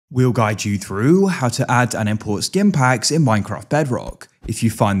We'll guide you through how to add and import skin packs in Minecraft Bedrock. If you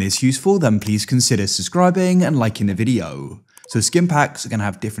find this useful, then please consider subscribing and liking the video. So skin packs are going to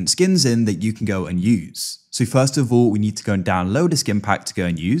have different skins in that you can go and use. So first of all, we need to go and download a skin pack to go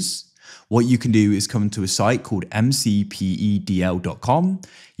and use. What you can do is come to a site called mcpedl.com.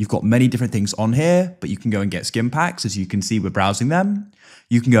 You've got many different things on here, but you can go and get skin packs. As you can see, we're browsing them.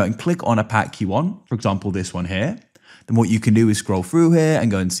 You can go and click on a pack you want, for example, this one here. Then what you can do is scroll through here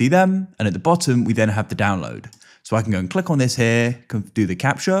and go and see them. And at the bottom, we then have the download. So I can go and click on this here, do the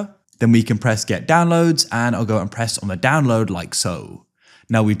capture. Then we can press get downloads and I'll go and press on the download like so.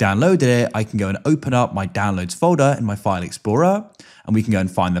 Now we've downloaded it, I can go and open up my downloads folder in my file explorer and we can go and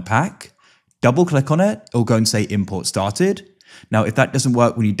find the pack. Double click on it, it'll go and say import started. Now if that doesn't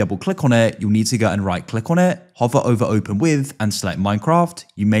work when you double click on it, you'll need to go and right click on it, hover over open with and select Minecraft.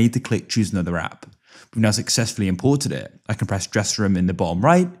 You may need to click choose another app. We've now successfully imported it. I can press dress room in the bottom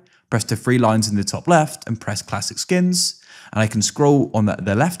right, press the three lines in the top left and press classic skins. And I can scroll on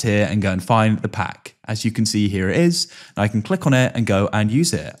the left here and go and find the pack. As you can see, here it is. And I can click on it and go and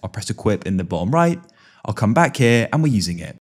use it. I'll press equip in the bottom right. I'll come back here and we're using it.